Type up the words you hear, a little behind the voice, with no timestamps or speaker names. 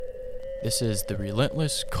This is the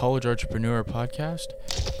Relentless College Entrepreneur Podcast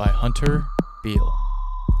by Hunter Beal.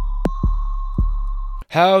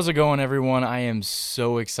 How's it going, everyone? I am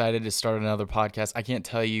so excited to start another podcast. I can't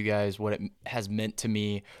tell you guys what it has meant to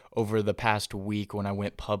me over the past week when I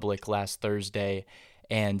went public last Thursday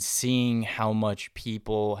and seeing how much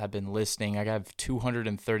people have been listening. I have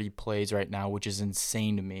 230 plays right now, which is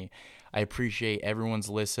insane to me. I appreciate everyone's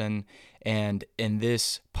listen. And in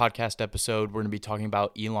this podcast episode, we're going to be talking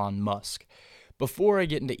about Elon Musk. Before I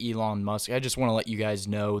get into Elon Musk, I just want to let you guys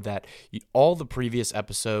know that all the previous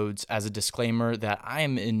episodes, as a disclaimer, that I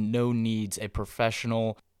am in no needs a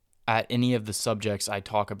professional at any of the subjects I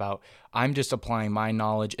talk about. I'm just applying my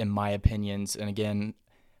knowledge and my opinions. And again,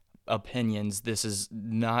 opinions. This is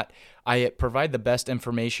not, I provide the best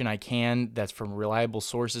information I can that's from reliable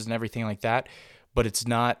sources and everything like that, but it's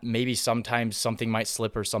not, maybe sometimes something might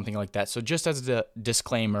slip or something like that. So just as a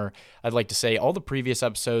disclaimer, I'd like to say all the previous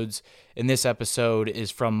episodes in this episode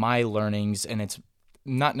is from my learnings, and it's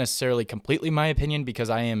not necessarily completely my opinion because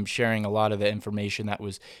I am sharing a lot of the information that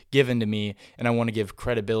was given to me, and I want to give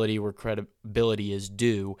credibility where credibility is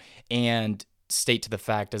due and state to the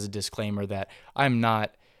fact as a disclaimer that I'm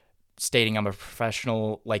not stating I'm a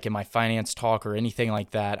professional like in my finance talk or anything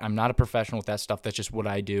like that. I'm not a professional with that stuff. That's just what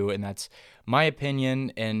I do, and that's my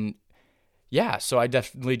opinion. And yeah, so I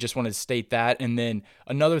definitely just wanted to state that. And then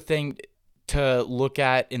another thing to look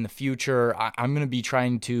at in the future, I'm going to be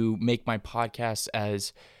trying to make my podcast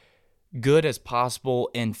as good as possible,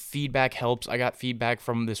 and feedback helps. I got feedback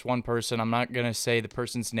from this one person. I'm not going to say the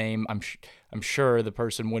person's name. I'm sure the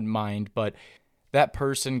person wouldn't mind, but that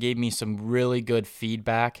person gave me some really good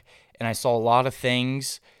feedback, and I saw a lot of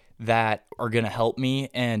things that are going to help me.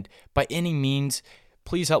 And by any means,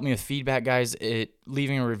 please help me with feedback, guys.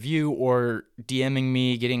 Leaving a review or DMing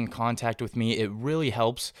me, getting in contact with me, it really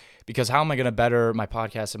helps, because how am I going to better my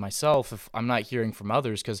podcast and myself if I'm not hearing from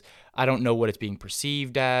others, because I don't know what it's being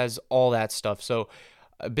perceived as, all that stuff. So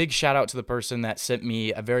a big shout out to the person that sent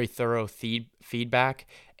me a very thorough feedback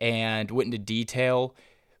and went into detail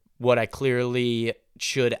what I clearly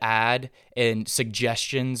should add and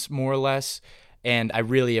suggestions, more or less, and I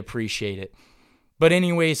really appreciate it. But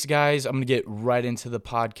anyways, guys, I'm going to get right into the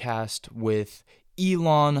podcast with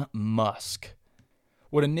Elon Musk.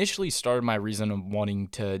 What initially started my reason of wanting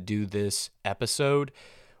to do this episode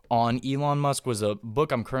on Elon Musk was a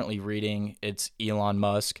book I'm currently reading. It's Elon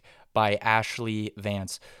Musk by Ashley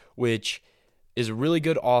Vance, which is a really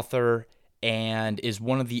good author and is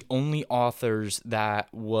one of the only authors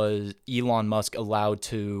that was Elon Musk allowed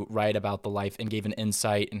to write about the life and gave an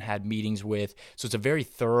insight and had meetings with. So it's a very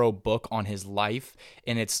thorough book on his life,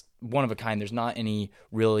 and it's one of a kind. There's not any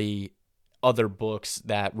really other books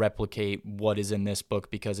that replicate what is in this book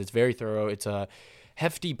because it's very thorough. It's a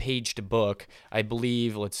hefty paged book. I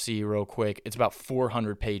believe, let's see real quick, it's about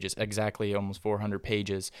 400 pages, exactly almost 400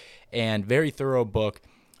 pages, and very thorough book.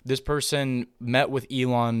 This person met with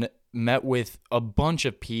Elon, met with a bunch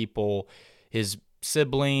of people, his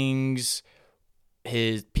siblings,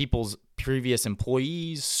 his people's previous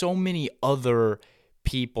employees, so many other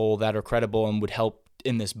people that are credible and would help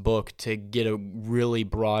in this book to get a really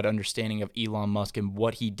broad understanding of Elon Musk and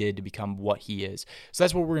what he did to become what he is. So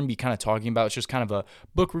that's what we're going to be kind of talking about. It's just kind of a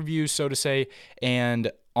book review, so to say.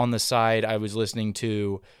 And on the side, I was listening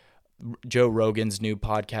to Joe Rogan's new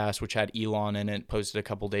podcast, which had Elon in it, posted a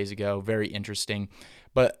couple days ago. Very interesting.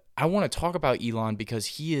 But I want to talk about Elon because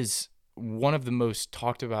he is one of the most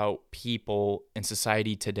talked about people in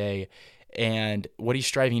society today. And what he's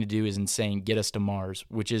striving to do is insane, get us to Mars,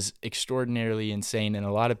 which is extraordinarily insane. And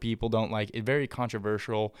a lot of people don't like it. Very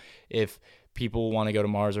controversial if people want to go to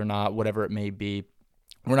Mars or not, whatever it may be.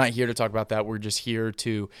 We're not here to talk about that. We're just here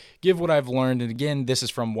to give what I've learned. And again, this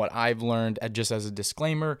is from what I've learned, just as a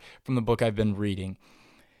disclaimer, from the book I've been reading.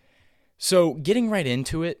 So getting right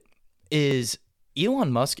into it is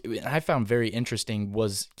Elon Musk, I found very interesting,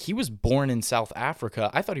 was he was born in South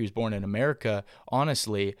Africa. I thought he was born in America,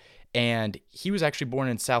 honestly. And he was actually born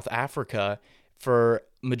in South Africa for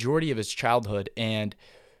majority of his childhood. And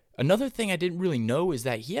another thing I didn't really know is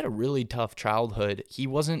that he had a really tough childhood. He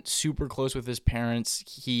wasn't super close with his parents.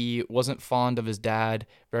 He wasn't fond of his dad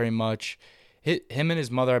very much. Him and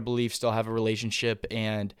his mother, I believe, still have a relationship,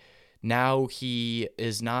 and now he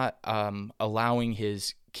is not allowing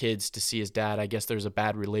his kids to see his dad. I guess there's a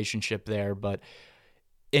bad relationship there. But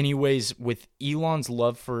anyways, with Elon's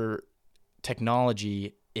love for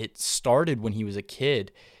technology, it started when he was a kid.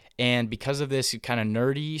 And because of this, he's kind of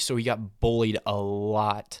nerdy, so he got bullied a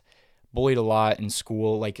lot in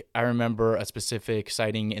school. Like, I remember a specific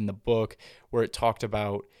sighting in the book where it talked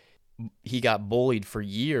about he got bullied for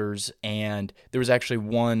years, and there was actually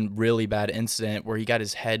one really bad incident where he got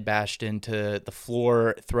his head bashed into the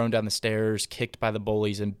floor, thrown down the stairs, kicked by the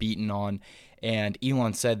bullies, and beaten on. And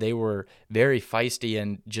Elon said they were very feisty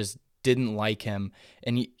and just didn't like him,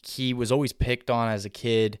 and he was always picked on as a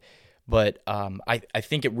kid. But I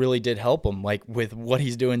think it really did help him, like with what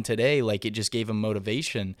he's doing today. Like it just gave him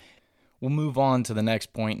motivation. We'll move on to the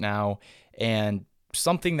next point now, and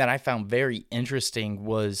something that I found very interesting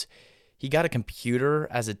was he got a computer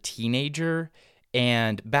as a teenager.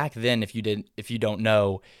 And back then, if you don't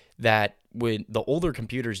know, that with the older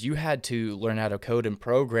computers, you had to learn how to code and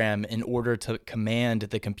program in order to command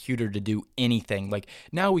the computer to do anything. Like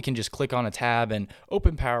now we can just click on a tab and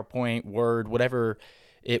open PowerPoint, Word, whatever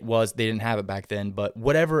it was. They didn't have it back then, but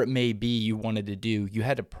whatever it may be you wanted to do, you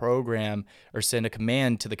had to program or send a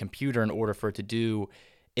command to the computer in order for it to do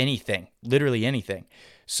anything, literally anything.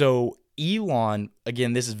 So Elon,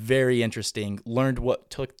 again, this is very interesting, learned what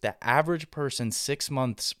took the average person 6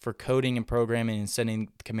 months for coding and programming and sending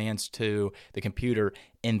commands to the computer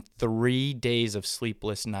in 3 days of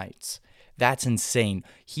sleepless nights. That's insane.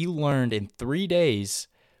 He learned in 3 days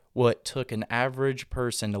what took an average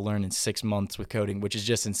person to learn in 6 months with coding, which is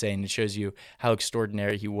just insane. It shows you how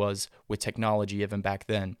extraordinary he was with technology even back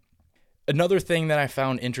then. Another thing that I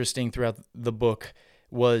found interesting throughout the book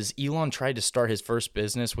was Elon tried to start his first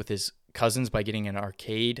business with his cousins by getting an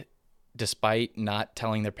arcade despite not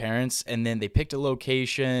telling their parents. And then they picked a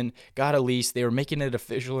location, got a lease. They were making it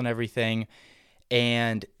official and everything.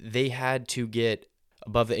 And they had to get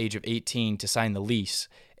above the age of 18 to sign the lease.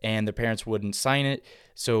 And their parents wouldn't sign it.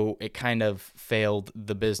 So it kind of failed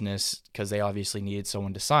the business because they obviously needed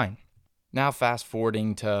someone to sign. Now fast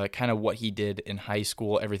forwarding to kind of what he did in high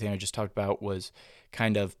school, everything I just talked about was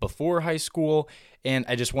kind of before high school. And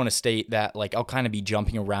I just want to state that like I'll kind of be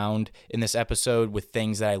jumping around in this episode with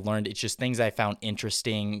things that I learned. It's just things I found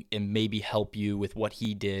interesting and maybe help you with what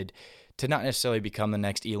he did to not necessarily become the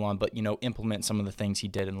next Elon, but, implement some of the things he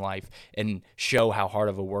did in life and show how hard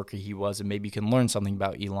of a worker he was. And maybe you can learn something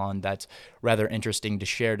about Elon that's rather interesting to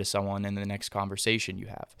share to someone in the next conversation you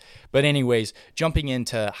have. But anyways, jumping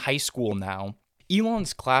into high school now,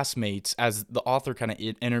 Elon's classmates, as the author kind of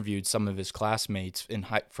interviewed some of his classmates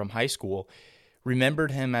from high school,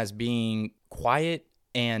 remembered him as being quiet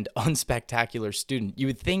and unspectacular student. You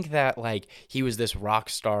would think that like he was this rock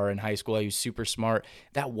star in high school, he was super smart.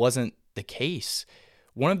 That wasn't the case.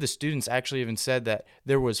 One of the students actually even said that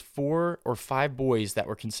there was 4 or 5 boys that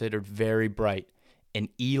were considered very bright, and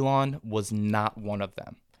Elon was not one of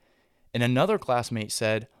them. And another classmate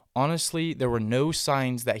said, honestly, there were no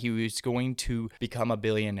signs that he was going to become a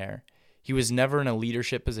billionaire. He was never in a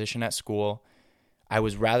leadership position at school. I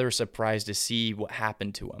was rather surprised to see what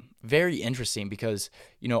happened to him. Very interesting because,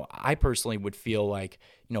 I personally would feel like,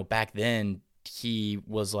 back then he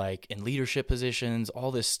was like in leadership positions,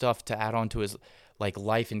 all this stuff to add on to his like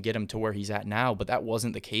life and get him to where he's at now, but that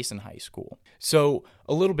wasn't the case in high school. So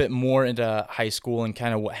a little bit more into high school and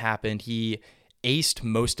kind of what happened. He aced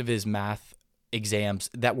most of his math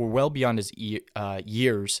exams that were well beyond his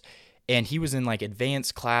years. And he was in like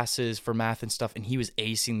advanced classes for math and stuff, and he was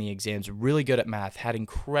acing the exams, really good at math, had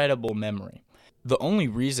incredible memory. The only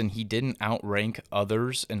reason he didn't outrank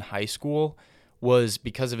others in high school was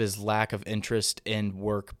because of his lack of interest in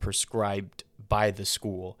work prescribed by the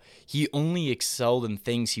school. He only excelled in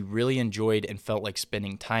things he really enjoyed and felt like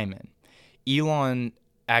spending time in. Elon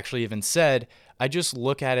actually even said, I just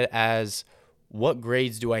look at it as, what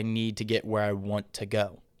grades do I need to get where I want to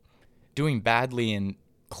go? Doing badly in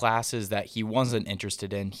classes that he wasn't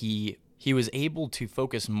interested in, he was able to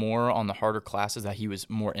focus more on the harder classes that he was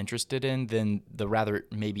more interested in than the rather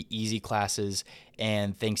maybe easy classes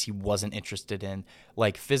and things he wasn't interested in.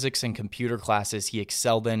 Like physics and computer classes, he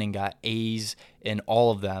excelled in and got A's in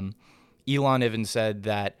all of them. Elon even said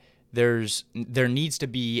that there needs to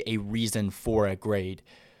be a reason for a grade.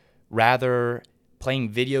 Rather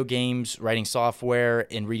playing video games, writing software,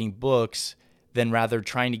 and reading books than rather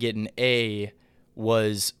trying to get an A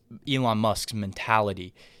was Elon Musk's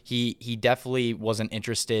mentality. He definitely wasn't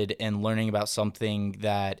interested in learning about something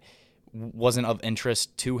that wasn't of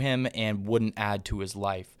interest to him and wouldn't add to his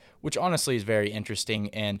life, which honestly is very interesting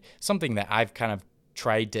and something that I've kind of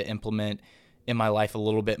tried to implement in my life a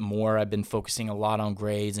little bit more. I've been focusing a lot on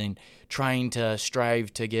grades and trying to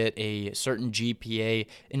strive to get a certain GPA.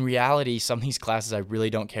 In reality, some of these classes I really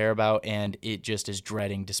don't care about, and it just is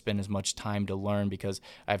dreading to spend as much time to learn because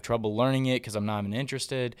I have trouble learning it because I'm not even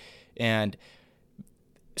interested, and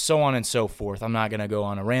so on and so forth. I'm not going to go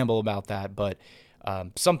on a ramble about that, but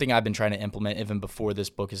Something I've been trying to implement even before this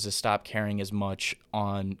book is to stop caring as much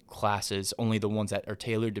on classes, only the ones that are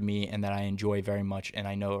tailored to me and that I enjoy very much and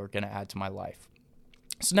I know are going to add to my life.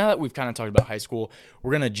 So now that we've kind of talked about high school,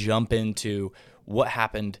 we're going to jump into what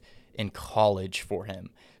happened in college for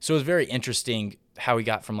him. So it was very interesting how he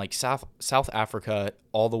got from like South Africa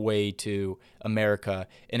all the way to America.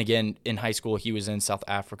 And again, in high school, he was in South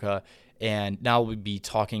Africa. And now we'll be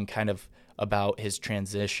talking kind of about his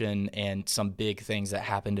transition and some big things that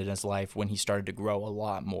happened in his life when he started to grow a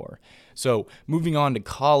lot more. So moving on to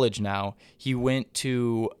college now, he went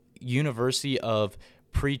to University of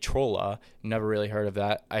Pretoria. Never really heard of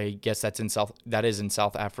that. I guess that is in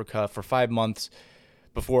South Africa for 5 months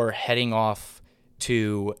before heading off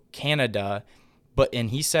to Canada.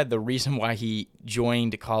 And he said the reason why he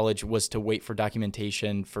joined college was to wait for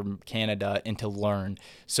documentation from Canada and to learn.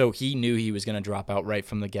 So he knew he was going to drop out right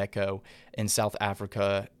from the get-go in South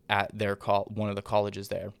Africa at one of the colleges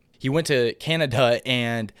there. He went to Canada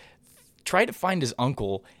and tried to find his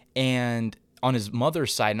uncle and on his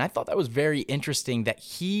mother's side. And I thought that was very interesting that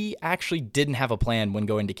he actually didn't have a plan when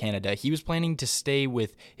going to Canada. He was planning to stay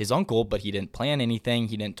with his uncle, but he didn't plan anything.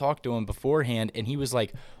 He didn't talk to him beforehand. And he was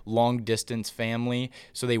like long distance family.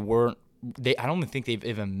 So I don't think they've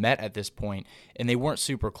even met at this point, and they weren't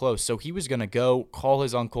super close. So he was going to go call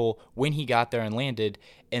his uncle when he got there and landed,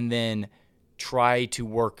 and then try to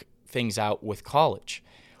work things out with college.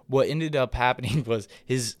 What ended up happening was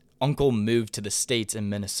his uncle moved to the States in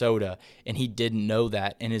Minnesota, and he didn't know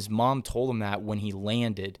that. And his mom told him that when he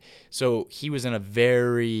landed. So he was in a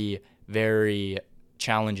very, very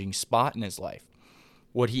challenging spot in his life.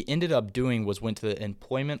 What he ended up doing was went to the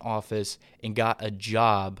employment office and got a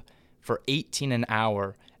job for $18 an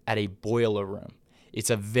hour at a boiler room.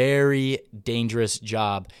 It's a very dangerous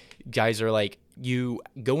job. Guys are like, you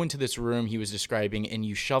go into this room he was describing and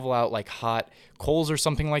you shovel out like hot coals or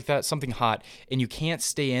something like that, something hot, and you can't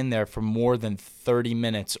stay in there for more than 30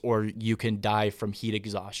 minutes or you can die from heat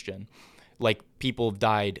exhaustion. Like, people have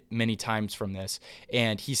died many times from this.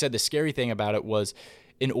 And he said the scary thing about it was,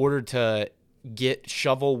 in order to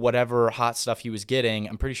shovel whatever hot stuff he was getting,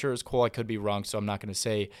 I'm pretty sure it was coal, I could be wrong, so I'm not going to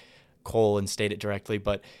say coal and state it directly,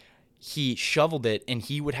 but he shoveled it and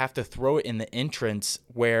he would have to throw it in the entrance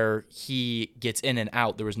where he gets in and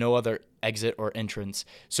out. There was no other exit or entrance.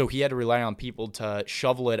 So he had to rely on people to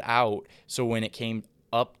shovel it out. So when it came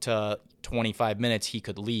up to 25 minutes, he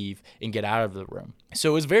could leave and get out of the room. So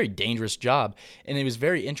it was a very dangerous job. And it was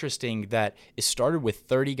very interesting that it started with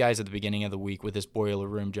 30 guys at the beginning of the week with this boiler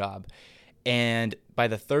room job. And by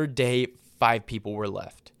the third day, 5 people were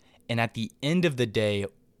left. And at the end of the day,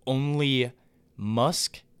 only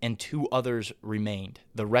Musk and 2 others remained.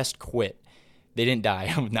 The rest quit. They didn't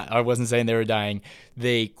die. I wasn't saying they were dying.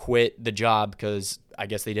 They quit the job because I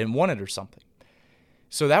guess they didn't want it or something.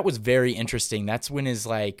 So that was very interesting. That's when his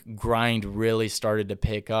grind really started to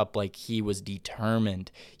pick up. Like, he was determined.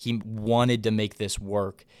 He wanted to make this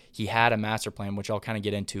work. He had a master plan, which I'll kind of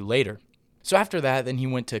get into later. So after that, then he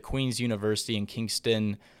went to Queen's University in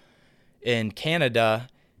Kingston in Canada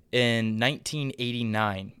in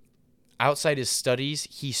 1989. Outside his studies,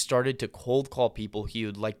 he started to cold call people he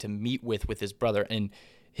would like to meet with his brother. And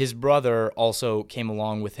his brother also came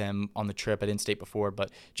along with him on the trip. I didn't state before,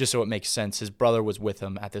 but just so it makes sense, his brother was with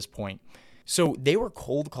him at this point. So they were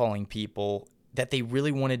cold calling people that they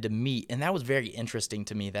really wanted to meet. And that was very interesting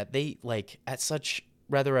to me that they, at such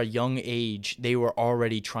rather a young age, they were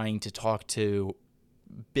already trying to talk to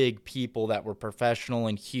big people that were professional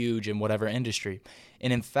and huge in whatever industry.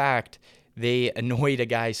 And in fact, they annoyed a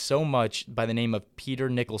guy so much by the name of Peter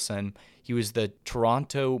Nicholson. He was the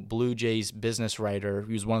Toronto Blue Jays business writer.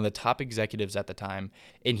 He was one of the top executives at the time.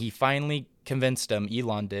 And he finally convinced him,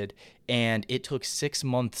 Elon did, and it took 6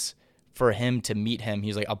 months for him to meet him.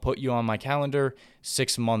 He's like, I'll put you on my calendar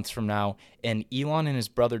 6 months from now. And Elon and his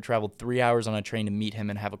brother traveled 3 hours on a train to meet him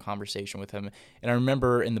and have a conversation with him. And I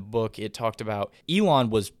remember in the book, it talked about Elon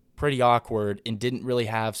was pretty awkward and didn't really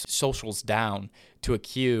have socials down to a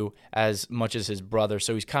Q as much as his brother.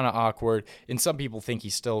 So he's kind of awkward. And some people think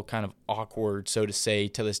he's still kind of awkward, so to say,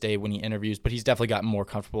 to this day when he interviews, but he's definitely gotten more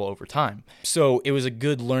comfortable over time. So it was a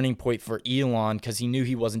good learning point for Elon because he knew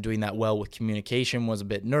he wasn't doing that well with communication, was a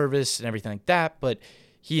bit nervous and everything like that, but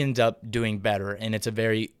he ended up doing better. And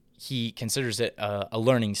he considers it a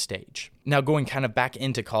learning stage. Now, going kind of back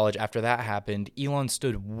into college after that happened, Elon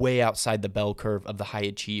stood way outside the bell curve of the high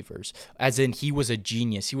achievers, as in he was a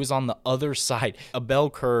genius. He was on the other side. A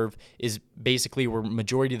bell curve is basically where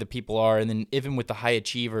majority of the people are, and then even with the high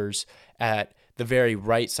achievers at the very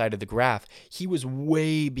right side of the graph, he was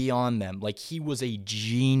way beyond them. Like, he was a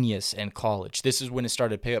genius in college. This is when it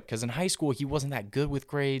started to pick up, because in high school, he wasn't that good with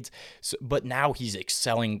grades, but now he's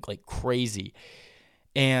excelling like crazy.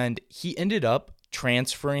 And he ended up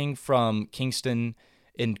transferring from Kingston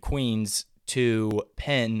in Queens to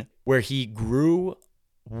Penn, where he grew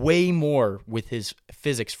way more with his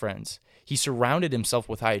physics friends. He surrounded himself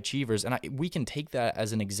with high achievers, and we can take that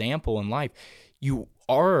as an example in life. You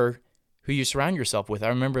are who you surround yourself with. I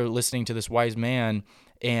remember listening to this wise man,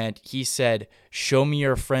 and he said, "Show me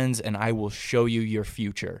your friends, and I will show you your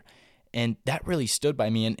future." And that really stood by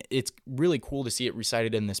me, and it's really cool to see it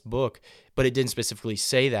recited in this book, but it didn't specifically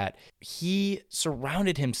say that. He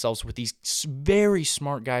surrounded himself with these very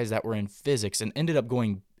smart guys that were in physics and ended up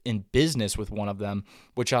going in business with one of them,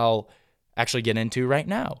 which I'll actually get into right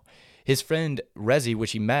now. His friend Rezi,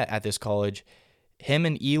 which he met at this college, him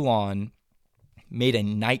and Elon made a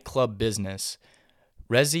nightclub business.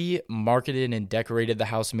 Rezi marketed and decorated the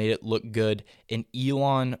house, made it look good, and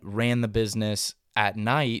Elon ran the business at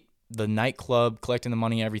night, the nightclub, collecting the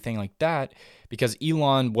money, everything like that, because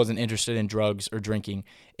Elon wasn't interested in drugs or drinking.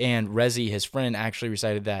 And Rezi, his friend, actually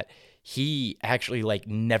recited that he actually like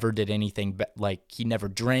never did anything, like he never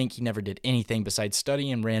drank, he never did anything besides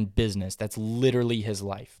study and ran business. That's literally his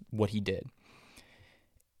life, what he did.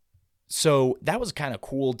 So that was kind of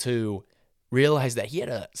cool to realize that he had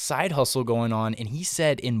a side hustle going on, and he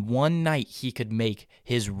said in one night he could make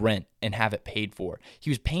his rent and have it paid for. He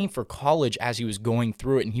was paying for college as he was going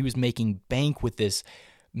through it, and he was making bank with this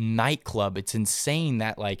nightclub. It's insane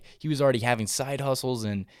that like he was already having side hustles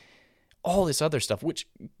and all this other stuff, which,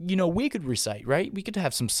 you know, we could recite, right? We could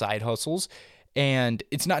have some side hustles, and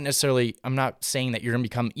it's not necessarily, I'm not saying that you're going to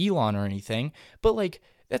become Elon or anything, but like,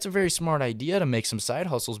 that's a very smart idea to make some side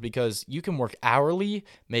hustles, because you can work hourly,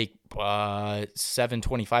 make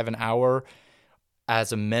 $7.25 an hour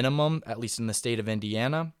as a minimum, at least in the state of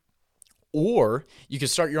Indiana, or you can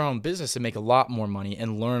start your own business and make a lot more money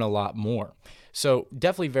and learn a lot more. So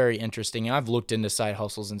definitely very interesting. I've looked into side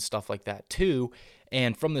hustles and stuff like that too,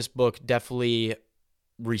 and from this book, definitely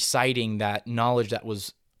reciting that knowledge that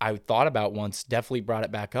was I thought about once, definitely brought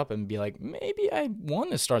it back up and be like, maybe I want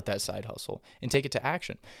to start that side hustle and take it to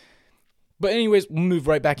action. But anyways, we'll move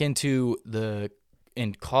right back into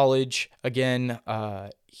in college again.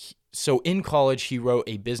 So in college, he wrote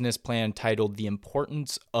a business plan titled The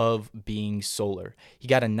Importance of Being Solar. He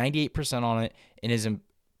got a 98% on it, and his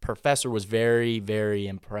professor was very, very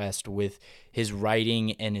impressed with his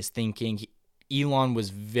writing and his thinking. Elon was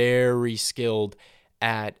very skilled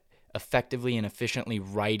at effectively and efficiently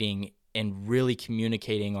writing and really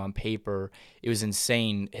communicating on paper. It was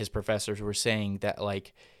insane. His professors were saying that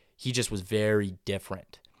like he just was very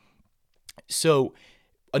different. So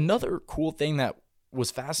another cool thing that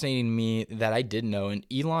was fascinating to me that I didn't know, and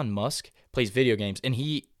Elon Musk plays video games, and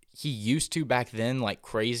he used to back then like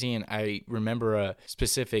crazy. And I remember a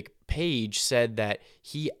specific page said that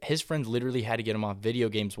his friends literally had to get him off video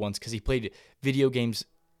games once because he played video games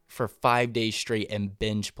for 5 days straight and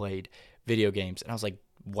binge played video games. And I was like,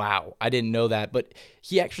 wow, I didn't know that. But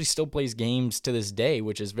he actually still plays games to this day,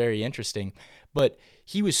 which is very interesting. But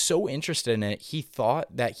he was so interested in it, he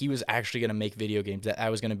thought that he was actually going to make video games,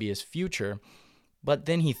 that was going to be his future. But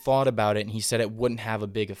then he thought about it, and he said it wouldn't have a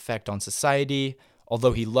big effect on society.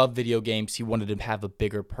 Although he loved video games, he wanted to have a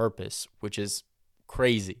bigger purpose, which is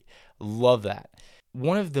crazy. Love that.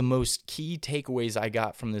 One of the most key takeaways I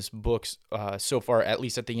got from this book so far, at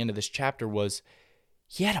least at the end of this chapter, was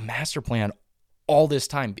he had a master plan all this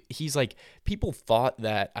time. He's like, people thought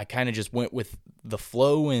that I kind of just went with the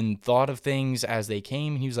flow and thought of things as they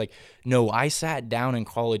came. He was like, no, I sat down in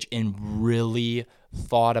college and really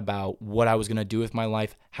thought about what I was going to do with my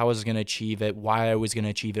life, how I was going to achieve it, why I was going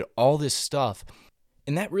to achieve it, all this stuff.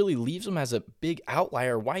 And that really leaves him as a big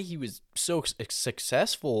outlier, why he was so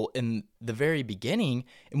successful in the very beginning.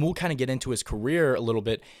 And we'll kind of get into his career a little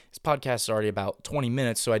bit. This podcast is already about 20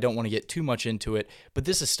 minutes, so I don't want to get too much into it. But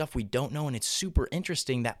this is stuff we don't know, and it's super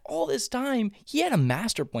interesting that all this time, he had a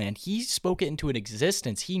master plan. He spoke it into an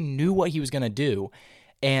existence. He knew what he was going to do.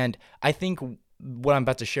 And I think what I'm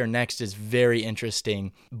about to share next is very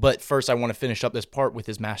interesting. But first, I want to finish up this part with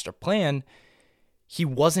his master plan. He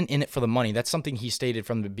wasn't in it for the money. That's something he stated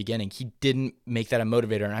from the beginning. He didn't make that a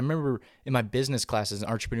motivator. And I remember in my business classes in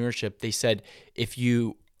entrepreneurship, they said, if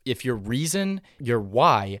your reason, your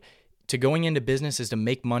why to going into business is to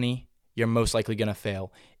make money, you're most likely going to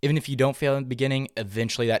fail. Even if you don't fail in the beginning,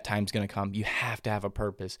 eventually that time's going to come. You have to have a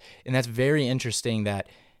purpose. And that's very interesting that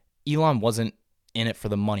Elon wasn't in it for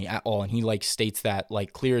the money at all. And he like states that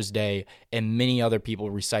like clear as day. And many other people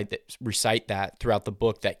recite that throughout the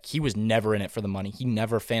book, that he was never in it for the money. He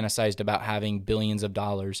never fantasized about having billions of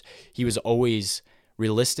dollars. He was always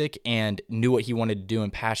realistic and knew what he wanted to do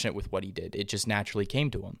and passionate with what he did. It just naturally came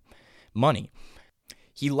to him. Money.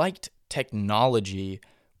 He liked technology,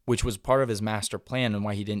 which was part of his master plan and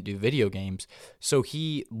why he didn't do video games. So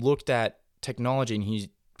he looked at technology and he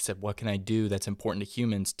said, what can I do that's important to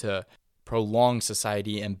humans to prolong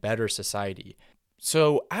society and better society?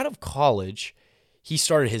 So out of college, he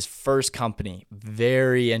started his first company.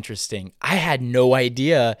 Very interesting. I had no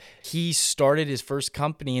idea. He started his first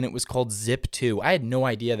company and it was called Zip2. I had no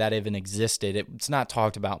idea that even existed. It's not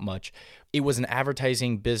talked about much. It was an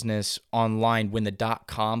advertising business online when the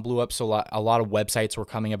 .com blew up, so a lot of websites were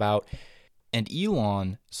coming about. And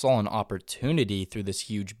Elon saw an opportunity through this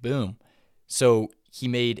huge boom. So he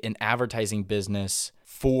made an advertising business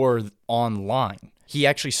for online. He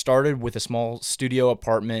actually started with a small studio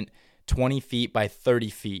apartment, 20 feet by 30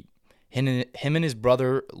 feet. Him and his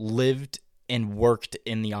brother lived and worked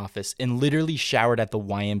in the office and literally showered at the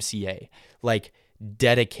YMCA. Like,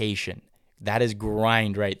 dedication. That is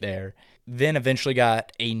grind right there. Then eventually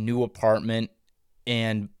got a new apartment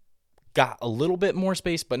and got a little bit more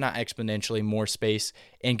space, but not exponentially more space,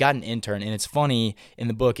 and got an intern. And it's funny, in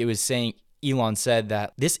the book, it was saying, Elon said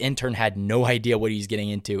that this intern had no idea what he was getting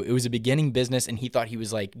into. It was a beginning business and he thought he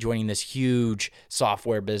was like joining this huge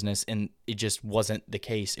software business, and it just wasn't the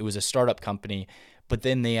case. It was a startup company, but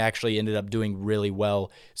then they actually ended up doing really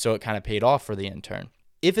well. So it kind of paid off for the intern.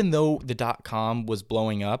 Even though the .com was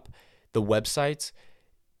blowing up, the websites,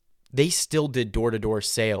 they still did door-to-door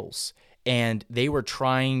sales, and they were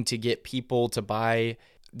trying to get people to buy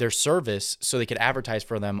their service so they could advertise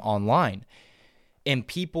for them online. And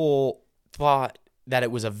people thought that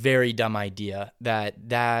it was a very dumb idea,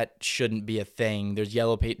 that shouldn't be a thing. There's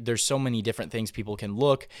yellow page. There's so many different things people can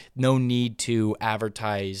look. No need to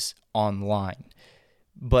advertise online.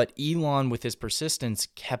 But Elon, with his persistence,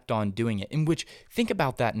 kept on doing it. In which, think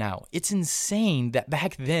about that now. It's insane that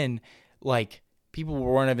back then, like, people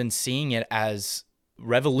weren't even seeing it as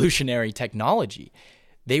revolutionary technology.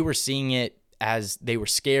 They were seeing it as they were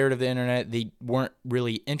scared of the internet. They weren't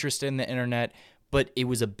really interested in the internet, but it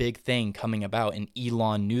was a big thing coming about, and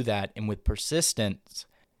Elon knew that, and with persistence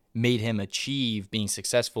made him achieve being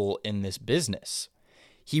successful in this business.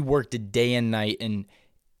 He worked day and night, and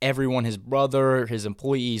everyone, his brother, his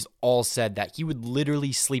employees, all said that he would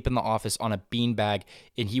literally sleep in the office on a beanbag,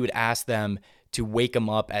 and he would ask them to wake him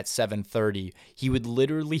up at 7:30. He would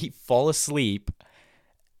literally fall asleep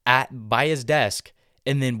by his desk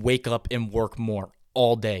and then wake up and work more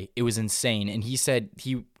all day. It was insane. And he said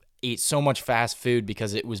he ate so much fast food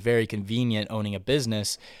because it was very convenient owning a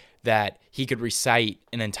business that he could recite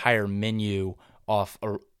an entire menu off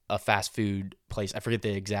a fast food place. I forget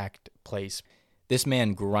the exact place. This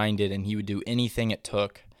man grinded, and he would do anything it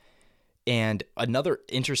took. And another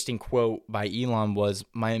interesting quote by Elon was,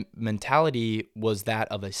 "My mentality was that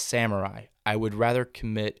of a samurai. I would rather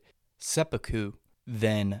commit seppuku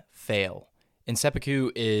than fail." And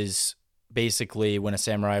seppuku is basically when a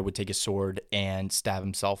samurai would take a sword and stab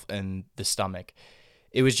himself in the stomach.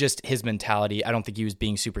 It was just his mentality. I don't think he was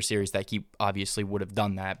being super serious that he obviously would have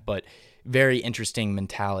done that, but very interesting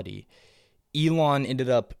mentality. Elon ended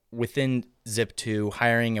up within Zip2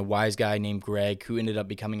 hiring a wise guy named Greg, who ended up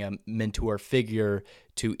becoming a mentor figure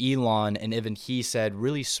to Elon. And even he said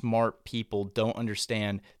really smart people don't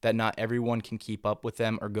understand that not everyone can keep up with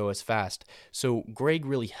them or go as fast. So Greg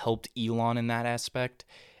really helped Elon in that aspect.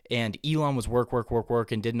 And Elon was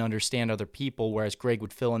work, and didn't understand other people, whereas Greg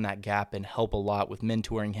would fill in that gap and help a lot with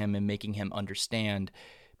mentoring him and making him understand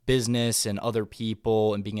business and other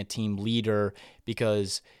people and being a team leader,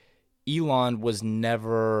 because Elon was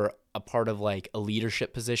never a part of like a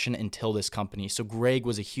leadership position until this company. So Greg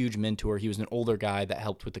was a huge mentor. He was an older guy that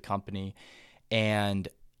helped with the company, and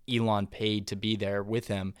Elon paid to be there with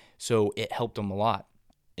him. So it helped him a lot.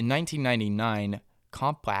 In 1999,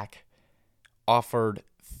 Compaq offered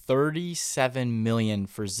 $37 million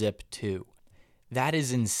for Zip2. That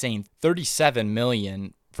is insane. $37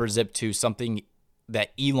 million for Zip2, something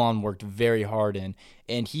that Elon worked very hard in.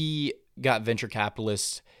 And he got venture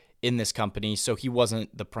capitalists in this company, so he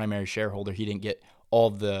wasn't the primary shareholder. He didn't get all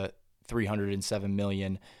the $307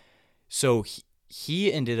 million. So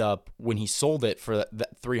he ended up, when he sold it for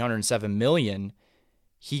that $307 million,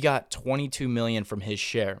 he got $22 million from his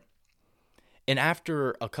share. And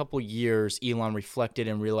after a couple years, Elon reflected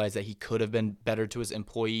and realized that he could have been better to his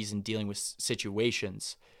employees in dealing with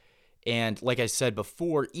situations. And like I said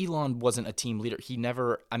before, Elon wasn't a team leader.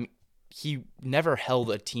 he never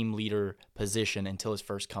held a team leader position until his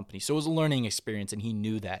first company. So it was a learning experience, and he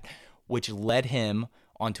knew that, which led him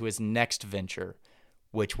onto his next venture,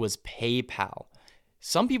 which was PayPal.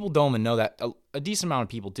 Some people don't even know that. A decent amount of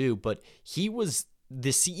people do, but he was the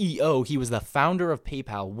CEO. He was the founder of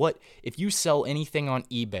PayPal. What if you sell anything on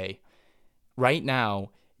eBay right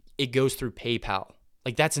now, it goes through PayPal?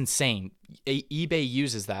 Like, that's insane. eBay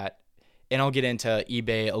uses that, and I'll get into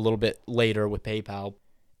eBay a little bit later with PayPal.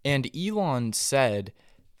 And Elon said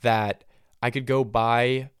that I could go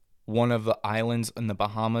buy one of the islands in the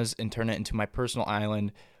Bahamas and turn it into my personal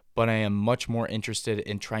island, but I am much more interested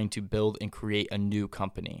in trying to build and create a new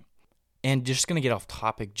company. And just going to get off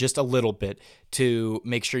topic just a little bit to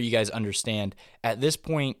make sure you guys understand. At this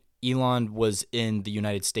point, Elon was in the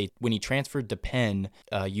United States. When he transferred to Penn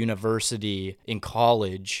University in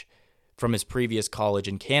college from his previous college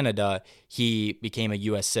in Canada, he became a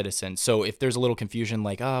U.S. citizen. So if there's a little confusion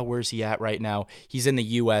like, where's he at right now? He's in the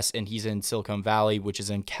U.S. and he's in Silicon Valley, which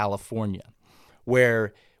is in California,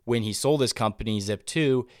 where when he sold his company,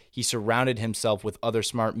 Zip2, he surrounded himself with other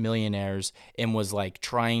smart millionaires and was like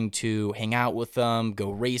trying to hang out with them,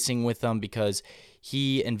 go racing with them, because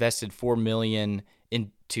he invested $4 million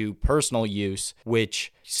into personal use,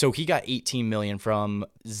 so he got $18 million from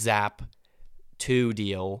Zap2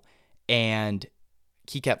 deal, and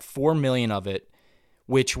he kept $4 million of it,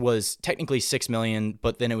 which was technically $6 million,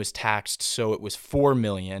 but then it was taxed, so it was $4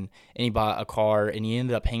 million. And he bought a car, and he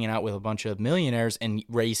ended up hanging out with a bunch of millionaires and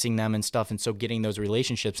racing them and stuff, and so getting those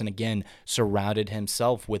relationships, and again, surrounded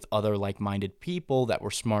himself with other like-minded people that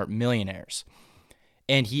were smart millionaires.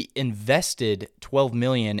 And he invested $12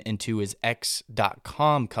 million into his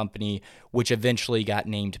X.com company, which eventually got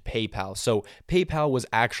named PayPal. So PayPal was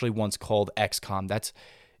actually once called XCOM.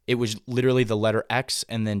 It was literally the letter X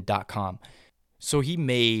and then .com. So he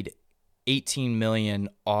made $18 million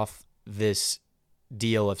off this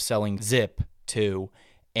deal of selling Zip2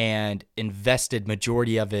 and invested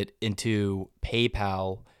majority of it into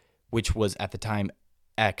PayPal, which was at the time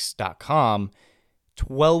X.com,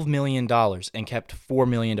 $12 million, and kept $4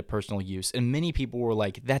 million to personal use. And many people were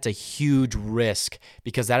like, that's a huge risk,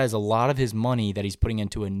 because that is a lot of his money that he's putting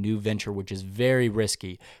into a new venture, which is very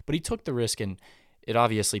risky. But he took the risk, and it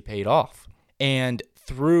obviously paid off. And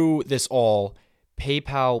through this all,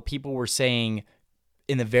 PayPal, people were saying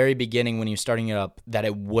in the very beginning when he was starting it up that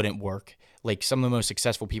it wouldn't work. Like, some of the most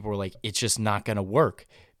successful people were like, it's just not going to work.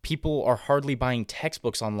 People are hardly buying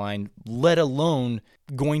textbooks online, let alone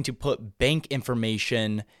going to put bank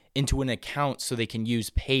information into an account so they can use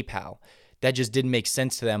PayPal. That just didn't make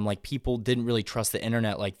sense to them. Like, people didn't really trust the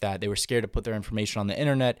internet like that. They were scared to put their information on the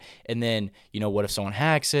internet. And then, what if someone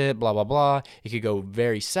hacks it, blah, blah, blah. It could go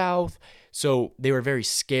very south. So they were very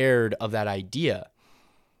scared of that idea.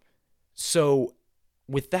 So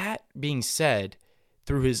with that being said,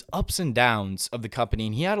 through his ups and downs of the company,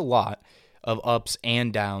 and he had a lot of ups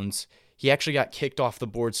and downs, he actually got kicked off the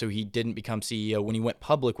board, so he didn't become CEO. When he went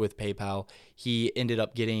public with PayPal, he ended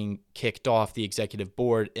up getting kicked off the executive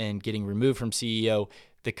board and getting removed from CEO.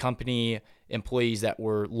 The company employees that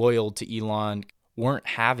were loyal to Elon weren't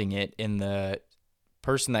having it, and the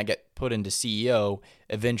person that got put into CEO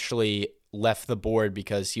eventually left the board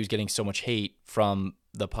because he was getting so much hate from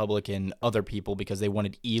the public and other people because they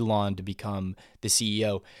wanted Elon to become the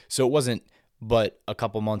CEO. So it wasn't but a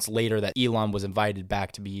couple months later that Elon was invited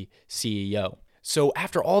back to be CEO. So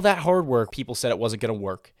after all that hard work, people said it wasn't going to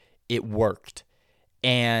work. It worked.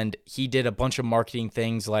 And he did a bunch of marketing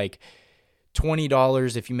things like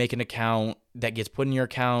 $20 if you make an account that gets put in your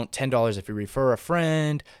account, $10 if you refer a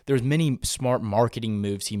friend. There's many smart marketing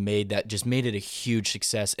moves he made that just made it a huge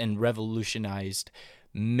success and revolutionized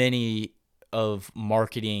many of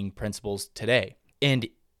marketing principles today. And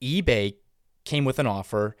eBay came with an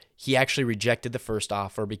offer. He actually rejected the first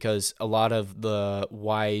offer because a lot of the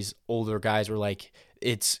wise older guys were like,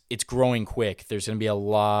 it's growing quick. There's going to be a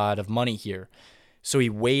lot of money here. So he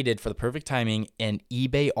waited for the perfect timing, and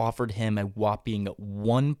eBay offered him a whopping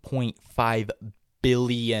 $1.5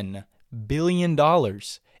 billion,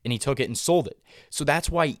 and he took it and sold it. So that's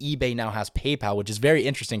why eBay now has PayPal, which is very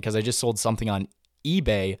interesting because I just sold something on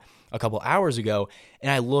eBay a couple hours ago,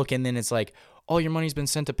 and I look, and then it's like, all your money's been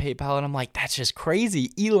sent to PayPal, and I'm like, that's just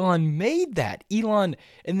crazy. Elon made that. And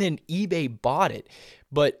then eBay bought it.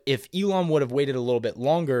 But if Elon would have waited a little bit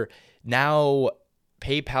longer, now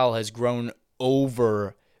PayPal has grown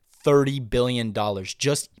over $30 billion.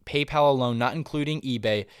 Just PayPal alone, not including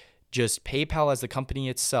eBay, just PayPal as the company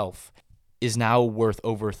itself is now worth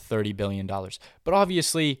over $30 billion. But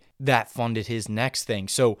obviously, that funded his next thing.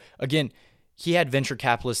 So again, he had venture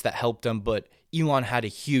capitalists that helped him, but Elon had a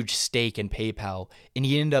huge stake in PayPal, and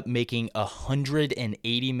he ended up making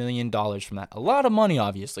 $180 million from that. A lot of money,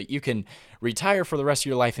 obviously. You can retire for the rest of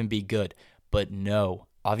your life and be good. But no,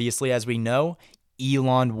 obviously, as we know,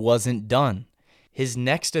 Elon wasn't done. His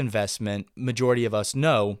next investment, majority of us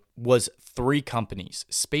know, was 3 companies: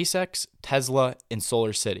 SpaceX, Tesla, and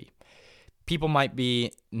SolarCity. People might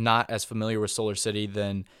be not as familiar with SolarCity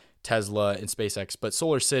than Tesla and SpaceX, but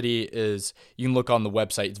SolarCity is, you can look on the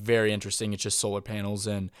website, it's very interesting. It's just solar panels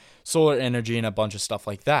and solar energy and a bunch of stuff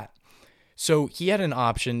like that. So he had an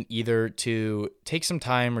option either to take some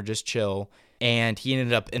time or just chill, and he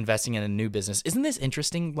ended up investing in a new business. Isn't this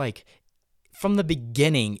interesting? Like, from the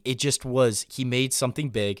beginning, it just was, he made something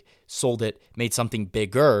big, sold it, made something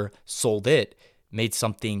bigger, sold it, made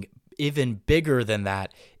something even bigger than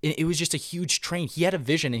that. It was just a huge train. He had a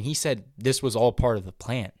vision, and he said this was all part of the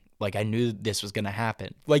plan. Like, I knew this was going to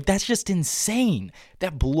happen. Like, that's just insane.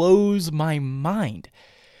 That blows my mind.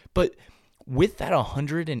 But with that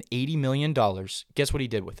 $180 million, guess what he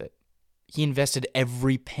did with it? He invested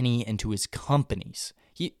every penny into his companies.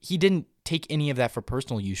 He didn't take any of that for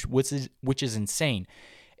personal use, which is insane.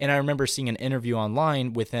 And I remember seeing an interview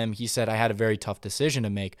online with him. He said, I had a very tough decision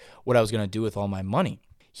to make what I was going to do with all my money.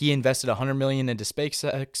 He invested $100 million into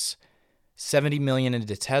SpaceX, $70 million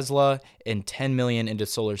into Tesla, and $10 million into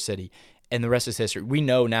SolarCity. And the rest is history. We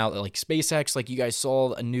know now that, like, SpaceX, like you guys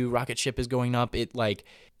saw, a new rocket ship is going up.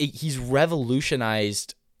 He's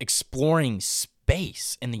revolutionized exploring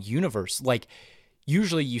space and the universe. Like,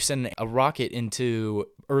 usually you send a rocket into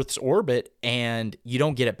Earth's orbit and you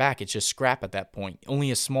don't get it back. It's just scrap at that point.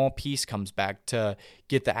 Only a small piece comes back to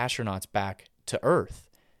get the astronauts back to Earth.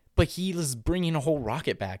 But he was bringing a whole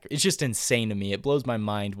rocket back. It's just insane to me. It blows my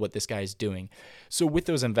mind what this guy is doing. So with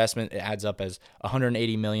those investments, it adds up as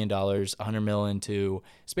 $180 million, $100 million into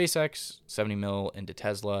SpaceX, $70 million into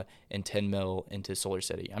Tesla, and $10 million into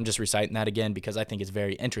SolarCity. I'm just reciting that again because I think it's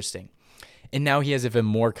very interesting. And now he has even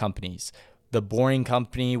more companies. The Boring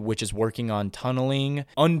Company, which is working on tunneling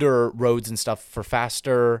under roads and stuff for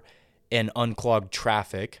faster and unclogged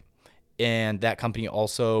traffic. And that company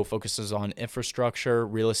also focuses on infrastructure,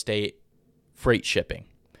 real estate, freight shipping.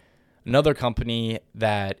 Another company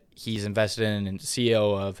that he's invested in and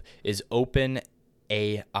CEO of is OpenAI.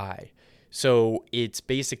 So it's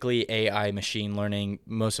basically AI machine learning.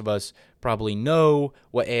 Most of us probably know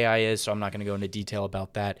what AI is, so I'm not going to go into detail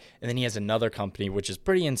about that. And then he has another company, which is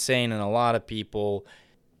pretty insane, and a lot of people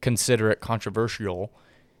consider it controversial,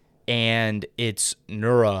 and it's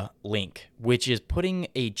Neuralink, which is putting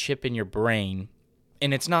a chip in your brain,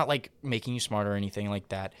 and it's not like making you smarter or anything like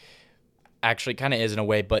that. Actually, it kind of is in a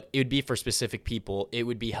way, but it would be for specific people. It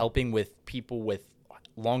would be helping with people with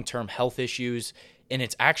long-term health issues, and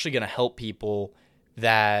it's actually going to help people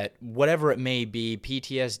that, whatever it may be,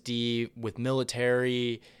 PTSD, with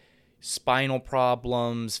military, spinal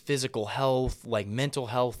problems, physical health, like mental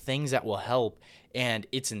health, things that will help, and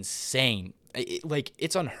it's insane.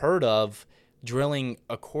 It's unheard of, drilling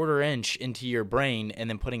a 1/4 inch into your brain and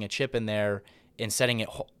then putting a chip in there and setting it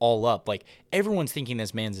all up. Like, everyone's thinking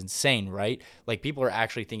this man's insane, right? Like, people are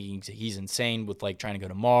actually thinking he's insane with, like, trying to go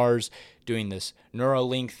to Mars, doing this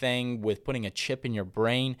Neuralink thing with putting a chip in your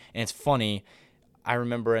brain. And it's funny, I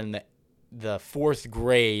remember in the 4th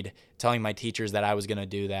grade telling my teachers that I was going to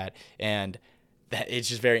do that, and that it's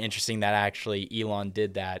just very interesting that actually Elon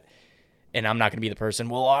did that. And I'm not going to be the person,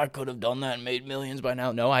 well, I could have done that and made millions by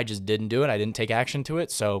now. No, I just didn't do it. I didn't take action to it.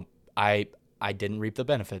 So I didn't reap the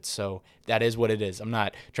benefits. So that is what it is. I'm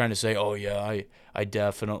not trying to say, oh yeah, I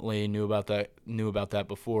definitely knew about that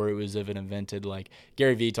before it was even invented. Like,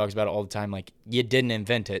 Gary Vee talks about it all the time. Like, you didn't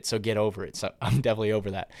invent it, so get over it. So I'm definitely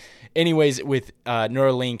over that. Anyways, with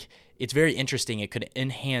Neuralink, it's very interesting. It could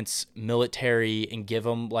enhance military and give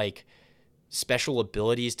them, like, special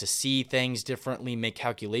abilities to see things differently, make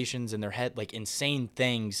calculations in their head, like insane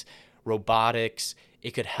things, robotics.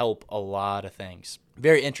 It could help a lot of things.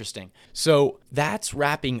 Very interesting. So that's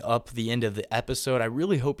wrapping up the end of the episode. I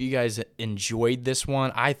really hope you guys enjoyed this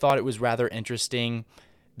one. I thought it was rather interesting,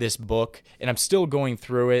 this book, and I'm still going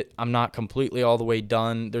through it. I'm not completely all the way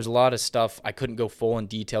done. There's a lot of stuff I couldn't go full in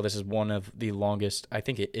detail. This is one of the longest, I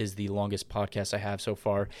think it is the longest podcast I have so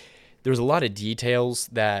far. There was a lot of details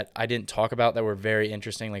that I didn't talk about that were very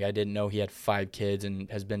interesting. Like, I didn't know he had 5 kids and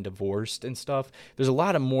has been divorced and stuff. There's a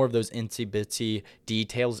lot of more of those itsy-bitsy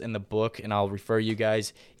details in the book, and I'll refer you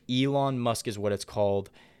guys. Elon Musk is what it's called,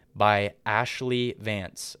 by Ashley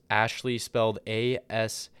Vance. Ashley spelled Ashlee,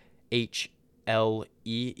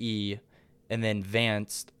 and then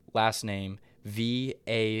Vance, last name,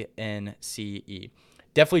 Vance.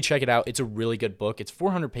 Definitely check it out. It's a really good book. It's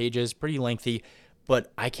 400 pages, pretty lengthy,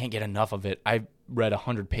 but I can't get enough of it. I've read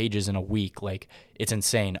 100 pages in a week. Like, it's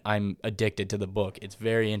insane. I'm addicted to the book. It's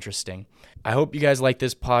very interesting. I hope you guys like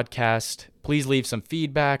this podcast. Please leave some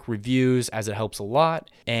feedback, reviews, as it helps a lot.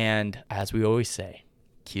 And as we always say,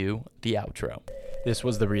 cue the outro. This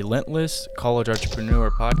was the Relentless College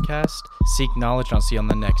Entrepreneur Podcast. Seek knowledge, and I'll see you on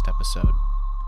the next episode.